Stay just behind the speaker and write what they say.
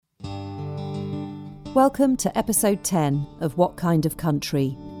Welcome to episode 10 of What Kind of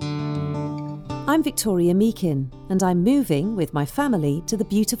Country? I'm Victoria Meakin, and I'm moving with my family to the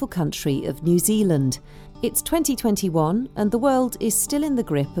beautiful country of New Zealand. It's 2021 and the world is still in the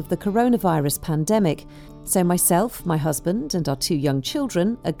grip of the coronavirus pandemic. So myself, my husband and our 2 young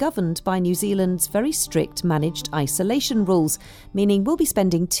children are governed by New Zealand's very strict managed isolation rules, meaning we'll be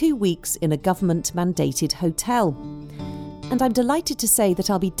spending 2 weeks in a government-mandated hotel. And I'm delighted to say that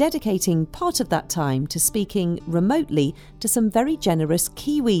I'll be dedicating part of that time to speaking remotely to some very generous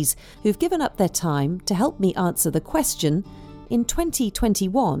Kiwis who've given up their time to help me answer the question, in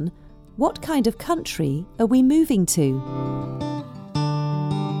 2021, what kind of country are we moving to?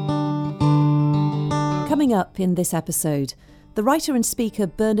 Coming up in this episode, the writer and speaker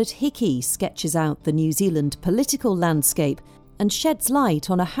Bernard Hickey sketches out the New Zealand political landscape and sheds light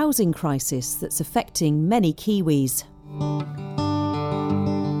on a housing crisis that's affecting many Kiwis.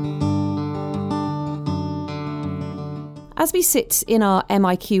 As we sit in our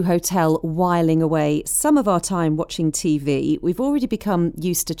MIQ hotel whiling away some of our time watching TV, we've already become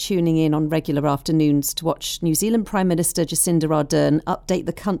used to tuning in on regular afternoons to watch New Zealand Prime Minister Jacinda Ardern update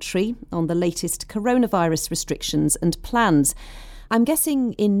the country on the latest coronavirus restrictions and plans. I'm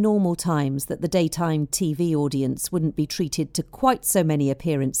guessing in normal times that the daytime TV audience wouldn't be treated to quite so many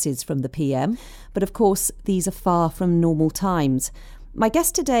appearances from the PM, but of course these are far from normal times. My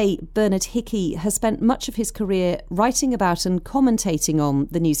guest today, Bernard Hickey, has spent much of his career writing about and commentating on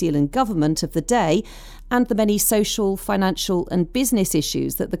the New Zealand government of the day and the many social, financial and business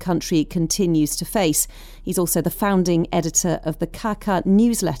issues that the country continues to face. He's also the founding editor of the Kaka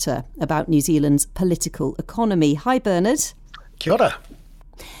newsletter about New Zealand's political economy. Hi, Bernard. Kia ora.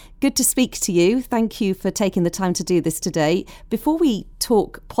 Good to speak to you. Thank you for taking the time to do this today. Before we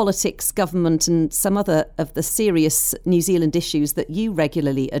talk politics, government and some other of the serious New Zealand issues that you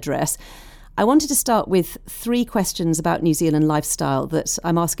regularly address, I wanted to start with 3 questions about New Zealand lifestyle that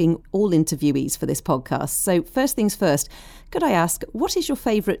I'm asking all interviewees for this podcast. So first things first, could I ask, what is your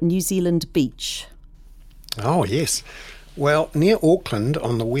favourite New Zealand beach? Oh, yes. Well, near Auckland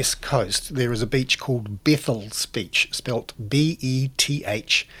on the west coast, there is a beach called Bethells Beach, spelt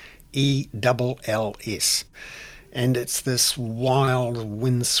Bethells. And it's this wild,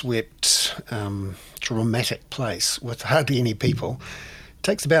 windswept, dramatic place with hardly any people. It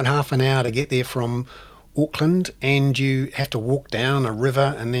takes about half an hour to get there from Auckland, and you have to walk down a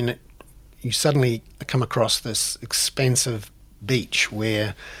river, and then you suddenly come across this expansive beach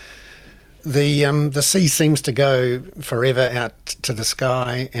where the sea seems to go forever out to the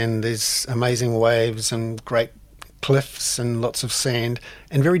sky, and there's amazing waves and great cliffs and lots of sand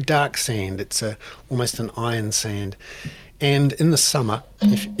and very dark sand. It's almost an iron sand. And in the summer,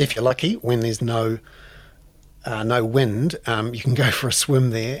 if you're lucky, when there's no wind, you can go for a swim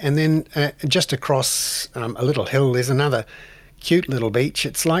there. And then just across a little hill, there's another cute little beach.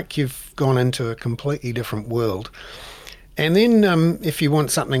 It's like you've gone into a completely different world. And then if you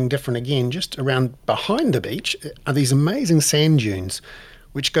want something different again, just around behind the beach are these amazing sand dunes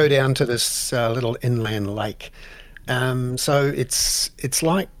which go down to this little inland lake. So it's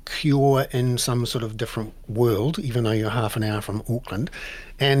like you're in some sort of different world, even though you're half an hour from Auckland.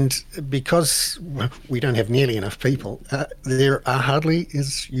 And because we don't have nearly enough people, there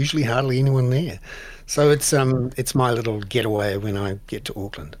is usually hardly anyone there. So it's my little getaway when I get to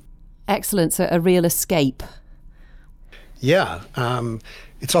Auckland. Excellent. So a real escape. Yeah,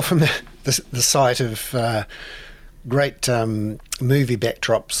 it's often the site of great movie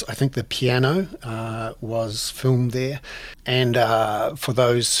backdrops. I think The Piano was filmed there. And for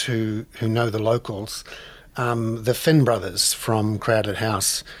those who know the locals, the Finn brothers from Crowded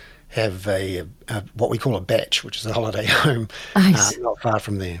House have what we call a batch, which is a holiday home not far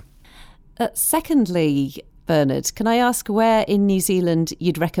from there. Secondly, Bernard, can I ask where in New Zealand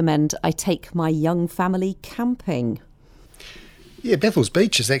you'd recommend I take my young family camping? Yeah, Bethells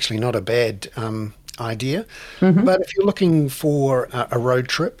Beach is actually not a bad idea. Mm-hmm. But if you're looking for a road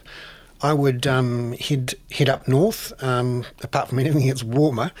trip, I would head up north. Apart from anything, it's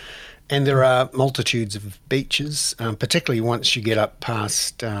warmer. And there are multitudes of beaches, particularly once you get up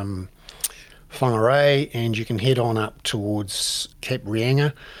past Whangarei, and you can head on up towards Cape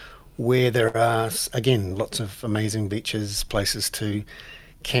Reinga, where there are, again, lots of amazing beaches, places to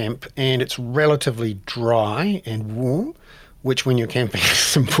camp. And it's relatively dry and warm, which when you're camping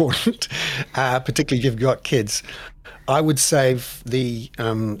is important, particularly if you've got kids. I would save the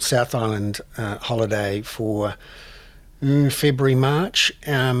South Island holiday for February, March,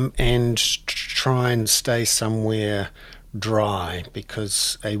 and try and stay somewhere dry,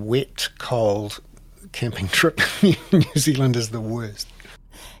 because a wet, cold camping trip in New Zealand is the worst.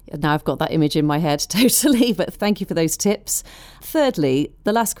 Now I've got that image in my head totally, but thank you for those tips. Thirdly,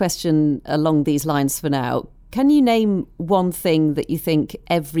 the last question along these lines for now. Can you name one thing that you think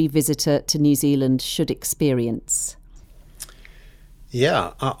every visitor to New Zealand should experience?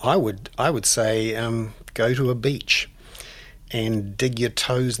 Yeah, I would say go to a beach and dig your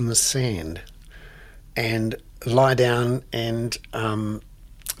toes in the sand and lie down and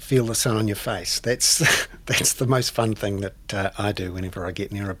feel the sun on your face. That's the most fun thing that I do whenever I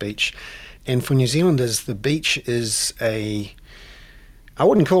get near a beach. And for New Zealanders, the beach is I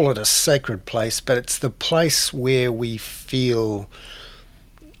wouldn't call it a sacred place, but it's the place where we feel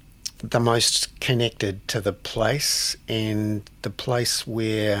the most connected to the place, and the place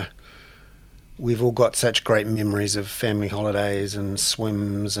where we've all got such great memories of family holidays and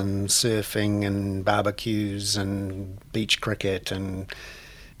swims and surfing and barbecues and beach cricket and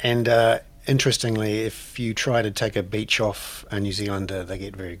interestingly, if you try to take a beach off a New Zealander, they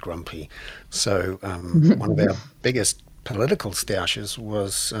get very grumpy. So one of our biggest political stoushes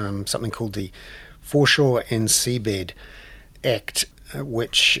was something called the Foreshore and Seabed Act,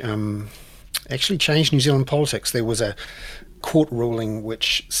 which actually changed New Zealand politics. There was a court ruling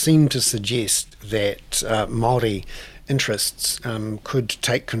which seemed to suggest that Māori interests could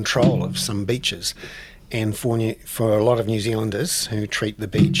take control of some beaches. And for a lot of New Zealanders who treat the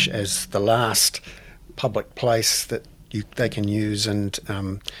beach as the last public place that they can use and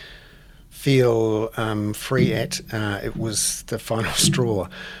feel free at, it was the final straw.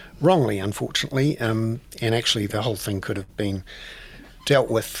 Wrongly, unfortunately, and actually the whole thing could have been dealt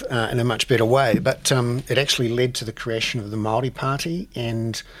with in a much better way. But it actually led to the creation of the Māori Party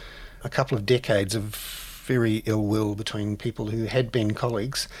and a couple of decades of very ill will between people who had been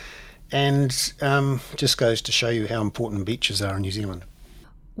colleagues. And just goes to show you how important beaches are in New Zealand.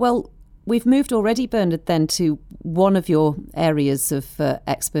 Well, we've moved already, Bernard, then to one of your areas of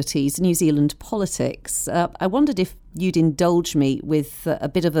expertise, New Zealand politics. I wondered if you'd indulge me with a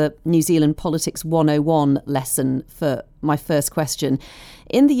bit of a New Zealand Politics 101 lesson for my first question.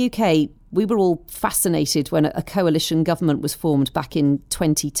 In the UK, we were all fascinated when a coalition government was formed back in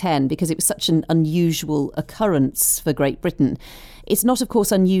 2010 because it was such an unusual occurrence for Great Britain. It's not, of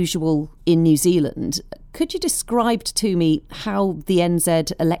course, unusual in New Zealand. Could you describe to me how the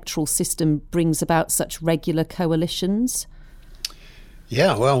NZ electoral system brings about such regular coalitions?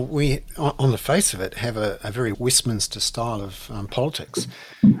 Yeah, well, we, on the face of it, have a very Westminster style of politics.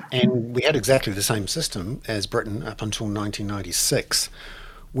 And we had exactly the same system as Britain up until 1996,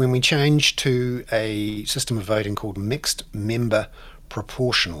 when we changed to a system of voting called mixed member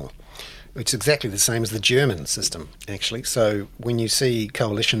proportional. It's exactly the same as the German system, actually. So when you see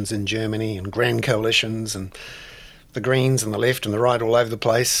coalitions in Germany and grand coalitions and the Greens and the left and the right all over the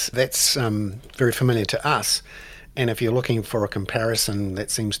place, that's very familiar to us. And if you're looking for a comparison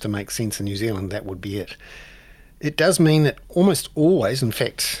that seems to make sense in New Zealand, that would be it. It does mean that almost always, in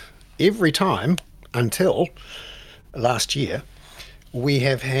fact, every time until last year, we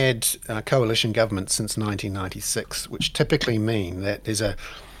have had coalition governments since 1996, which typically mean that there's a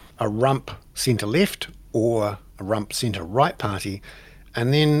rump centre-left or a rump centre-right party,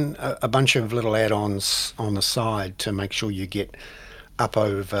 and then a bunch of little add-ons on the side to make sure you get up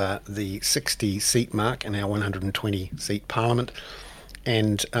over the 60-seat mark in our 120-seat parliament.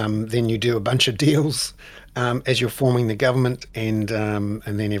 And then you do a bunch of deals as you're forming the government, and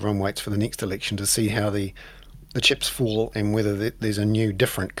then everyone waits for the next election to see how the chips fall and whether there's a new,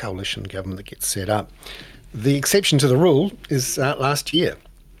 different coalition government that gets set up. The exception to the rule is last year,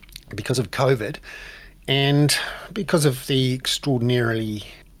 because of COVID and because of the extraordinary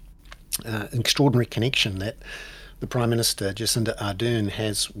connection that the Prime Minister, Jacinda Ardern,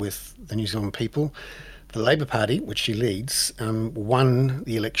 has with the New Zealand people. The Labour Party, which she leads, won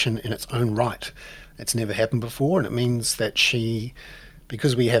the election in its own right. It's never happened before, and it means that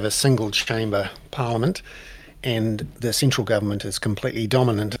because we have a single-chamber parliament and the central government is completely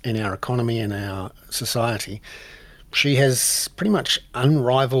dominant in our economy and our society, she has pretty much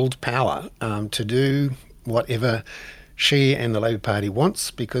unrivaled power to do whatever she and the Labour Party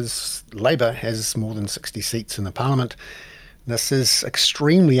wants, because Labour has more than 60 seats in the Parliament. This is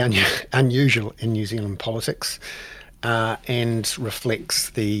extremely unusual in New Zealand politics and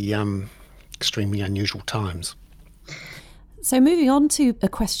reflects the extremely unusual times. So moving on to a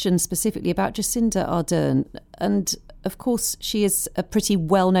question specifically about Jacinda Ardern, and of course she is a pretty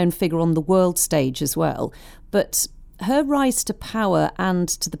well-known figure on the world stage as well, but her rise to power and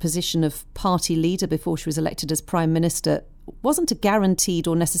to the position of party leader before she was elected as Prime Minister wasn't a guaranteed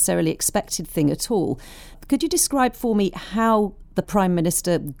or necessarily expected thing at all. Could you describe for me how the Prime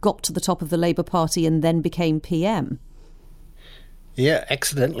Minister got to the top of the Labour Party and then became PM? Yeah,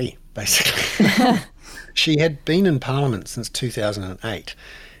 accidentally, basically. She had been in Parliament since 2008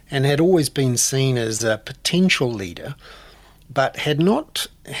 and had always been seen as a potential leader, but had not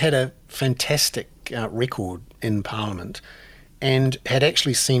had a fantastic record in Parliament, and had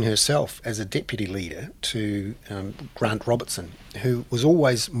actually seen herself as a deputy leader to Grant Robertson, who was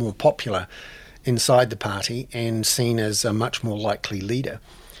always more popular inside the party and seen as a much more likely leader.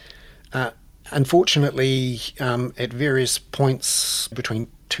 Unfortunately, at various points between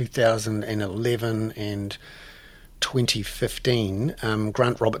 2011 and 2015,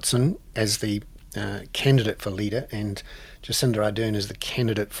 Grant Robertson as the candidate for leader and Jacinda Ardern as the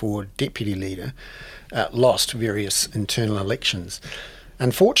candidate for deputy leader lost various internal elections.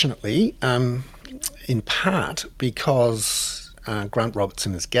 Unfortunately, in part because Grant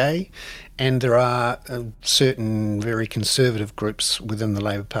Robertson is gay, and there are certain very conservative groups within the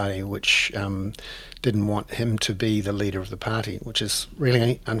Labour Party which didn't want him to be the leader of the party, which is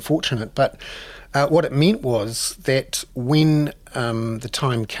really unfortunate. But what it meant was that when the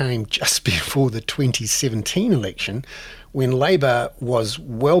time came just before the 2017 election, when Labour was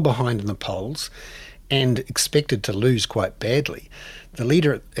well behind in the polls and expected to lose quite badly, the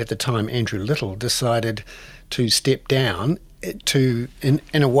leader at the time, Andrew Little, decided to step down to, in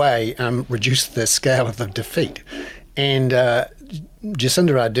a way, reduce the scale of the defeat. And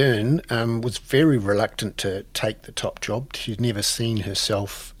Jacinda Ardern was very reluctant to take the top job. She'd never seen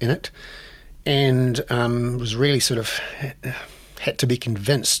herself in it, and was really sort of had to be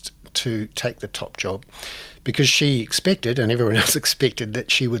convinced to take the top job, because she expected, and everyone else expected,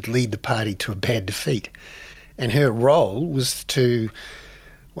 that she would lead the party to a bad defeat. And her role was to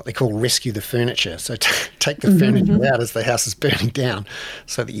what they call rescue the furniture. So take the furniture out as the house is burning down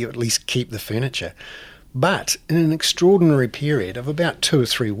so that you at least keep the furniture. But in an extraordinary period of about 2 or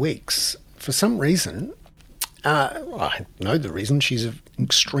 3 weeks, for some reason, I know the reason, she's an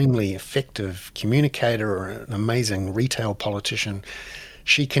extremely effective communicator or an amazing retail politician.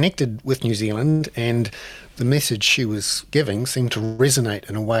 She connected with New Zealand, and the message she was giving seemed to resonate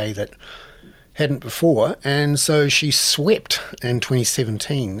in a way that hadn't before, and so she swept in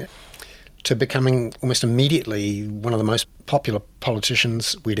 2017 to becoming almost immediately one of the most popular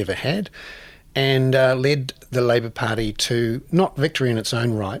politicians we'd ever had, and led the Labour Party to not victory in its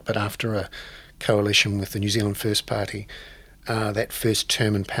own right, but after a coalition with the New Zealand First Party, that first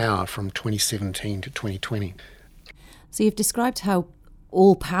term in power from 2017 to 2020. So you've described how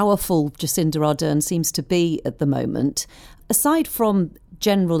all-powerful Jacinda Ardern seems to be at the moment. Aside from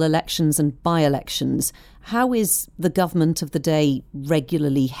general elections and by-elections, how is the government of the day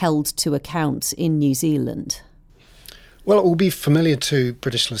regularly held to account in New Zealand? Well, it will be familiar to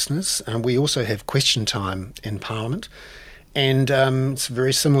British listeners. We also have question time in Parliament, and it's a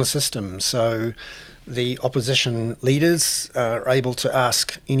very similar system. So the opposition leaders are able to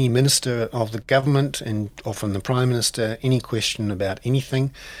ask any minister of the government, and often the Prime Minister, any question about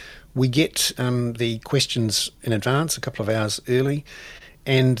anything. We get the questions in advance, a couple of hours early,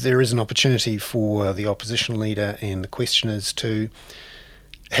 and there is an opportunity for the opposition leader and the questioners to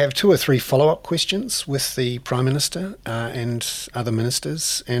have 2 or 3 follow-up questions with the Prime Minister and other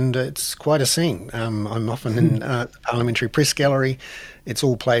ministers, and it's quite a scene. I'm often in the Parliamentary Press Gallery. It's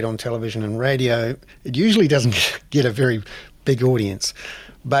all played on television and radio. It usually doesn't get a very big audience,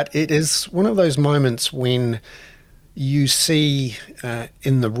 but it is one of those moments when you see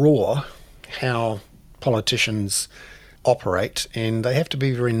in the raw how politicians operate, and they have to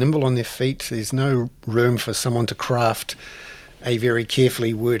be very nimble on their feet. There's no room for someone to craft a very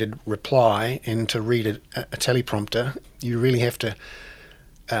carefully worded reply and to read a teleprompter. You really have to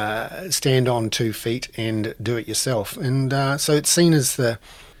stand on 2 feet and do it yourself. And so it's seen as the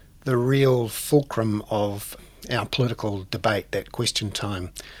real fulcrum of our political debate, that question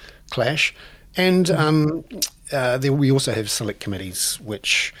time clash. And we also have select committees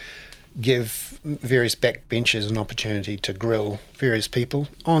which give various backbenchers an opportunity to grill various people,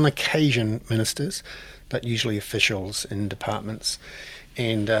 on occasion ministers, but usually officials in departments,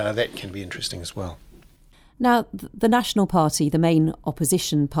 and that can be interesting as well. Now, the National Party, the main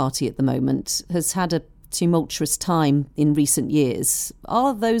opposition party at the moment, has had a tumultuous time in recent years.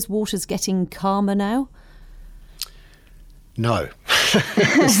 Are those waters getting calmer now? No.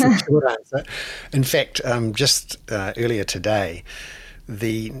 That's the short answer. In fact, just earlier today,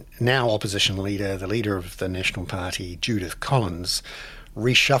 the now opposition leader, the leader of the National Party, Judith Collins,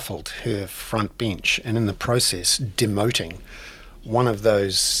 reshuffled her front bench, and in the process demoting one of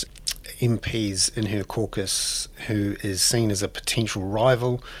those MPs in her caucus who is seen as a potential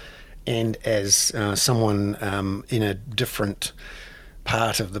rival and as someone in a different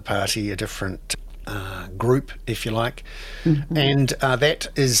part of the party, a different group, if you like. And that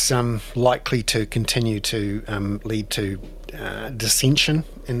is likely to continue to lead to dissension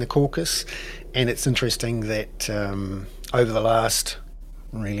in the caucus. And it's interesting that over the last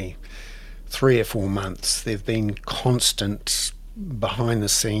really 3 or 4 months, there have been constant behind the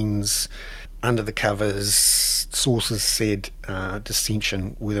scenes, under the covers, sources said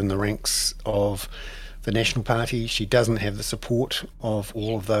dissension within the ranks of the National Party. She doesn't have the support of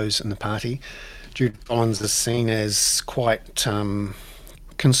all of those in the party. Judith Collins is seen as quite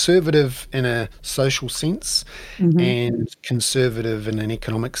conservative in a social sense and conservative in an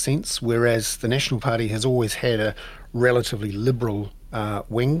economic sense, whereas the National Party has always had a relatively liberal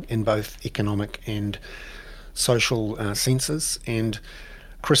wing in both economic and social senses. And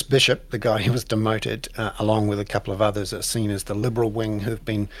Chris Bishop, the guy who was demoted, along with a couple of others, are seen as the liberal wing who've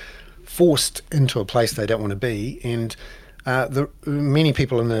been forced into a place they don't want to be. And many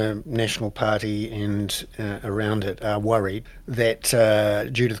people in the National Party and around it are worried that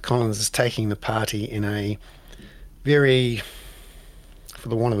Judith Collins is taking the party in a very, for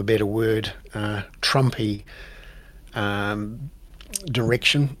the want of a better word, Trumpy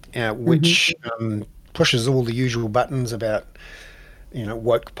direction, which pushes all the usual buttons about,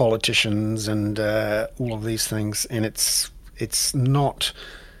 woke politicians and all of these things. And it's not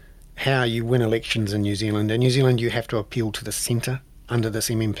how you win elections in New Zealand. In New Zealand, you have to appeal to the centre under this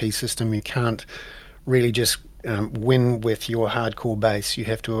MMP system. You can't really just win with your hardcore base. You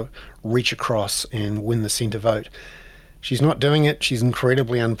have to reach across and win the centre vote. She's not doing it. She's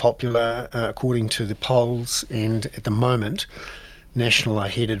incredibly unpopular, according to the polls. And at the moment, National are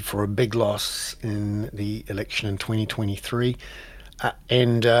headed for a big loss in the election in 2023.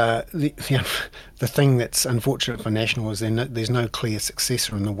 The thing that's unfortunate for National is there's no clear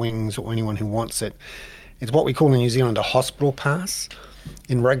successor in the wings or anyone who wants it. It's what we call in New Zealand a hospital pass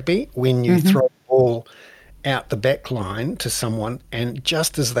in rugby, when you throw the ball out the back line to someone, and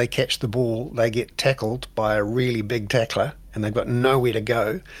just as they catch the ball, they get tackled by a really big tackler and they've got nowhere to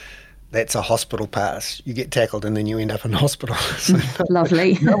go. That's a hospital pass. You get tackled and then you end up in hospital. So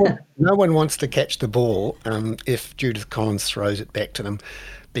Lovely. no one wants to catch the ball if Judith Collins throws it back to them,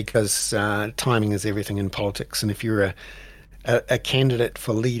 because timing is everything in politics. And if you're a candidate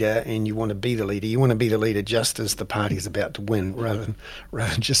for leader and you want to be the leader, you want to be the leader just as the party's about to win, rather than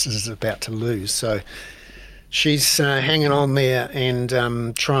just as it's about to lose. So she's hanging on there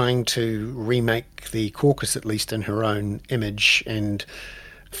and trying to remake the caucus, at least in her own image, and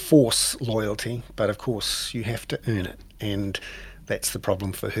force loyalty, but of course you have to earn it, and that's the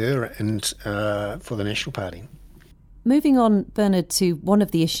problem for her and for the National Party. Moving on, Bernard, to one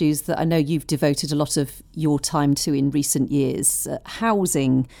of the issues that I know you've devoted a lot of your time to in recent years,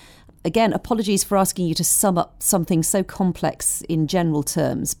 housing. Again, apologies for asking you to sum up something so complex in general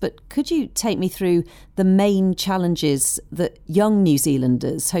terms, but could you take me through the main challenges that young New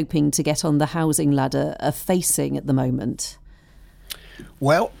Zealanders hoping to get on the housing ladder are facing at the moment?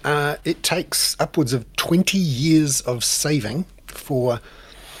 Well, it takes upwards of 20 years of saving for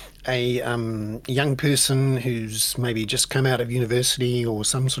a young person who's maybe just come out of university or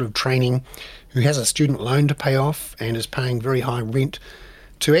some sort of training, who has a student loan to pay off and is paying very high rent.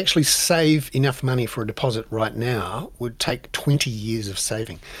 To actually save enough money for a deposit right now would take 20 years of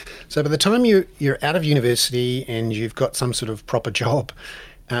saving. So by the time you're out of university and you've got some sort of proper job,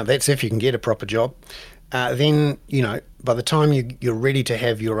 that's if you can get a proper job, then, by the time you're ready to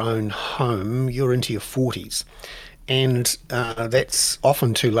have your own home, you're into your 40s. And that's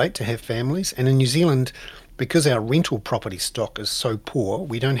often too late to have families. And in New Zealand, because our rental property stock is so poor,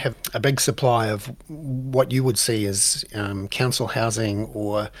 we don't have a big supply of what you would see as council housing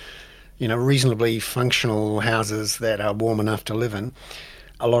or, reasonably functional houses that are warm enough to live in.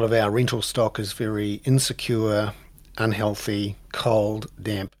 A lot of our rental stock is very insecure, unhealthy, cold,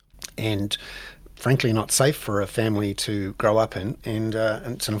 damp, and frankly not safe for a family to grow up in. And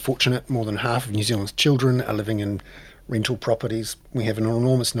it's unfortunate, more than half of New Zealand's children are living in rental properties. We have an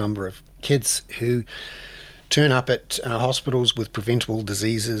enormous number of kids who turn up at hospitals with preventable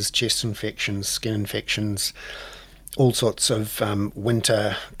diseases, chest infections, skin infections, all sorts of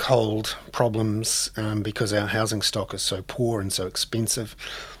winter cold problems because our housing stock is so poor and so expensive.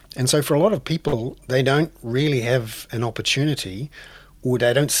 And so for a lot of people, they don't really have an opportunity, or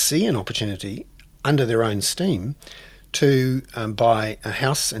they don't see an opportunity under their own steam to buy a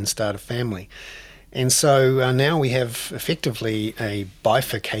house and start a family. And so now we have effectively a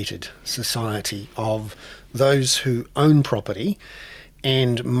bifurcated society of those who own property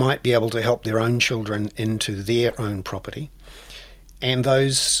and might be able to help their own children into their own property, and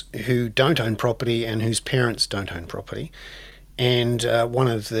those who don't own property and whose parents don't own property. And one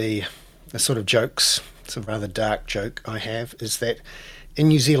of the the sort of jokes, it's a rather dark joke I have, is that in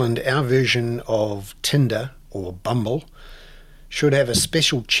New Zealand, our version of Tinder or Bumble should have a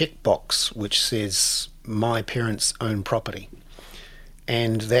special checkbox which says, my parents own property.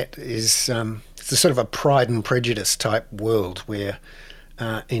 And that is it's a sort of a Pride and Prejudice type world where,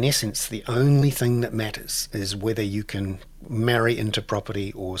 in essence, the only thing that matters is whether you can marry into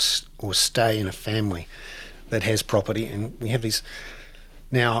property or stay in a family that has property. And we have these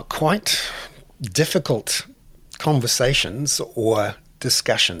now quite difficult conversations or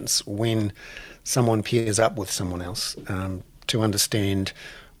discussions when someone pairs up with someone else to understand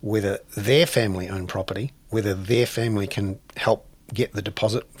whether their family own property, whether their family can help get the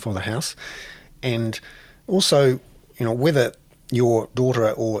deposit for the house, and also, whether your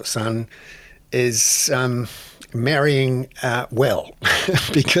daughter or son is marrying well.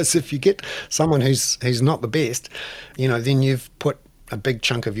 Because if you get someone who's not the best, then you've put a big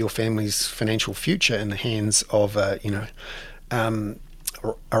chunk of your family's financial future in the hands of a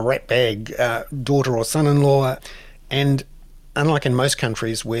ratbag daughter or son-in-law. And unlike in most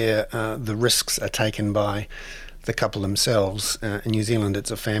countries where the risks are taken by the couple themselves, in New Zealand it's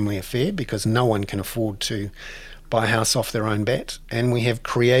a family affair because no one can afford to buy a house off their own bat. And we have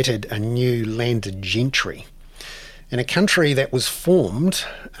created a new landed gentry in a country that was formed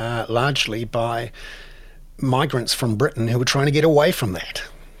largely by migrants from Britain who were trying to get away from that.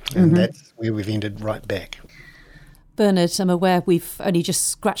 And that's where we've ended right back. Bernard, I'm aware we've only just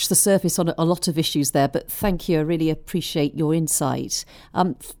scratched the surface on a lot of issues there, but thank you. I really appreciate your insight.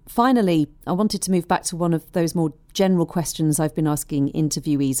 Finally, I wanted to move back to one of those more general questions I've been asking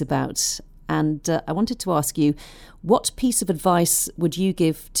interviewees about. And I wanted to ask you, what piece of advice would you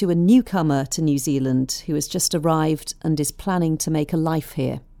give to a newcomer to New Zealand who has just arrived and is planning to make a life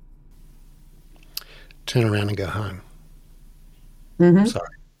here? Turn around and go home. Sorry.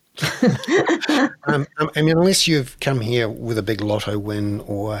 Unless you've come here with a big lotto win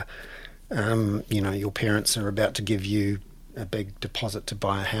or, your parents are about to give you a big deposit to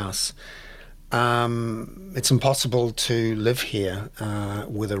buy a house, it's impossible to live here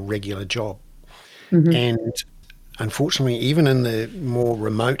with a regular job. And unfortunately, even in the more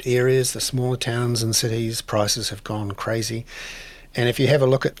remote areas, the smaller towns and cities, prices have gone crazy. And if you have a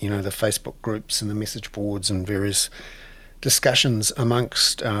look at, the Facebook groups and the message boards and various discussions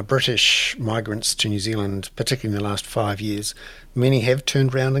amongst British migrants to New Zealand, particularly in the last 5 years, many have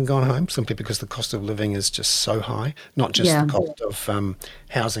turned around and gone home simply because the cost of living is just so high, not just the cost of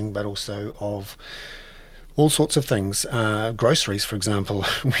housing, but also of all sorts of things. Groceries, for example.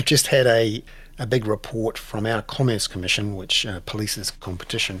 We just had a big report from our Commerce Commission, which polices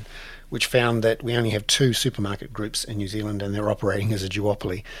competition, which found that we only have 2 supermarket groups in New Zealand and they're operating as a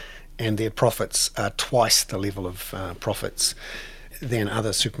duopoly. And their profits are twice the level of profits than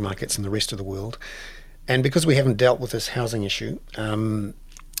other supermarkets in the rest of the world. And because we haven't dealt with this housing issue,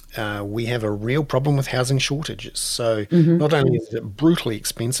 we have a real problem with housing shortages. So not only is it brutally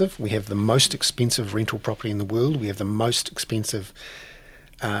expensive, we have the most expensive rental property in the world, we have the most expensive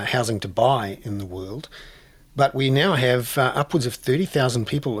housing to buy in the world, but we now have upwards of 30,000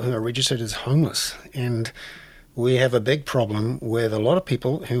 people who are registered as homeless. And we have a big problem with a lot of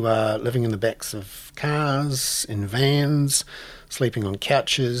people who are living in the backs of cars, in vans, sleeping on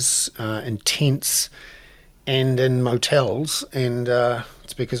couches, in tents, and in motels. And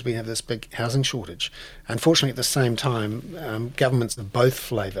it's because we have this big housing shortage. Unfortunately, at the same time, governments of both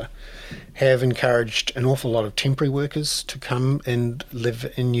flavour have encouraged an awful lot of temporary workers to come and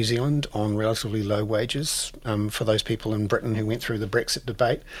live in New Zealand on relatively low wages. For those people in Britain who went through the Brexit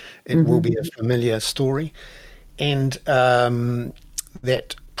debate, it will be a familiar story. And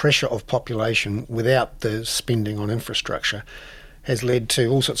that pressure of population without the spending on infrastructure has led to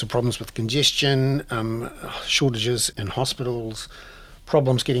all sorts of problems with congestion, shortages in hospitals,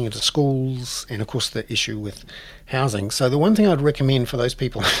 problems getting into schools, and of course the issue with housing. So the one thing I'd recommend for those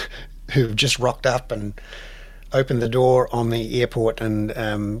people who've just rocked up and opened the door on the airport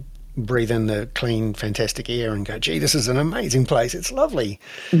and breathe in the clean, fantastic air and go, gee, this is an amazing place, it's lovely.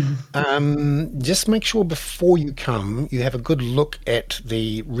 Just make sure before you come, you have a good look at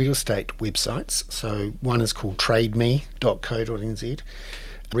the real estate websites. So one is called trademe.co.nz,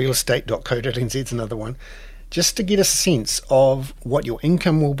 realestate.co.nz is another one, just to get a sense of what your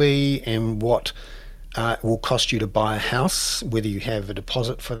income will be and what it will cost you to buy a house, whether you have a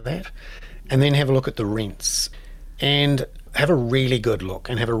deposit for that, and then have a look at the rents. And have a really good look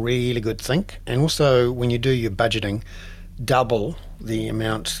and have a really good think. And also, when you do your budgeting, double the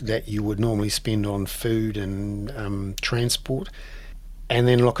amount that you would normally spend on food and transport. and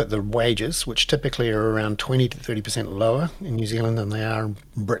then look at the wages, which typically are around 20 to 30% lower in New Zealand than they are in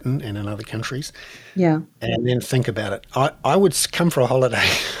Britain and in other countries. Yeah. And then think about it. I would come for a holiday.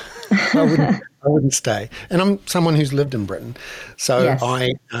 I wouldn't stay. And I'm someone who's lived in Britain. So Yes.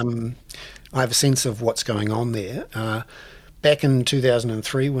 I have a sense of what's going on there. Back in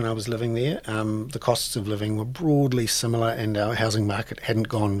 2003, when I was living there, the costs of living were broadly similar, and our housing market hadn't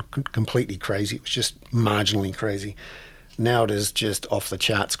gone completely crazy. It was just marginally crazy. Now it is just off the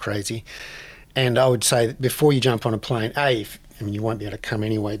charts crazy. And I would say that before you jump on a plane, you won't be able to come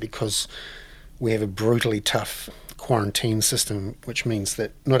anyway because we have a brutally tough quarantine system, which means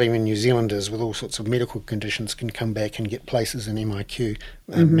that not even New Zealanders with all sorts of medical conditions can come back and get places in MIQ,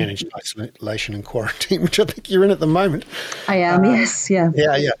 managed isolation and quarantine, which I think you're in at the moment. I am, yes, yeah.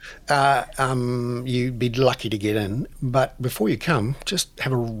 You'd be lucky to get in. But before you come, just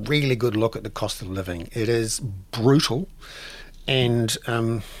have a really good look at the cost of living. It is brutal. And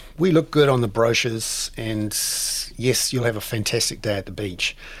we look good on the brochures. And yes, you'll have a fantastic day at the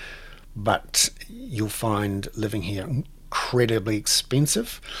beach. But you'll find living here incredibly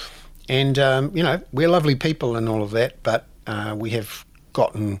expensive. And, we're lovely people and all of that, but we have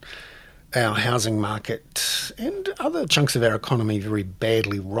gotten our housing market and other chunks of our economy very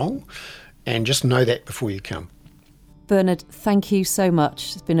badly wrong. And just know that before you come. Bernard, thank you so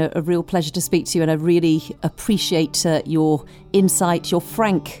much. It's been a real pleasure to speak to you, and I really appreciate your insight, your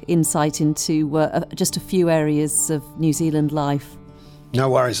frank insight into just a few areas of New Zealand life. No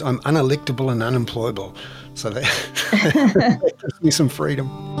worries. I'm unelectable and unemployable, so that gives me some freedom.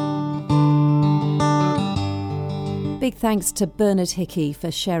 Big thanks to Bernard Hickey for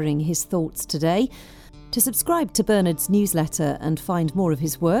sharing his thoughts today. To subscribe to Bernard's newsletter and find more of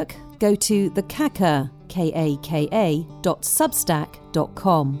his work, go to thekaka,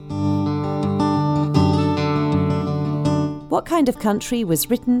 KAKA.substack.com. What Kind of Country was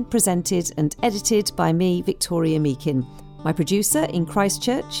written, presented and edited by me, Victoria Meakin. My producer in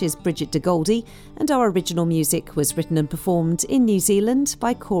Christchurch is Bridget de Goldie, and our original music was written and performed in New Zealand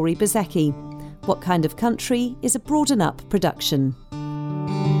by Corey Bezecchi. What Kind of Country is a Broaden Up production.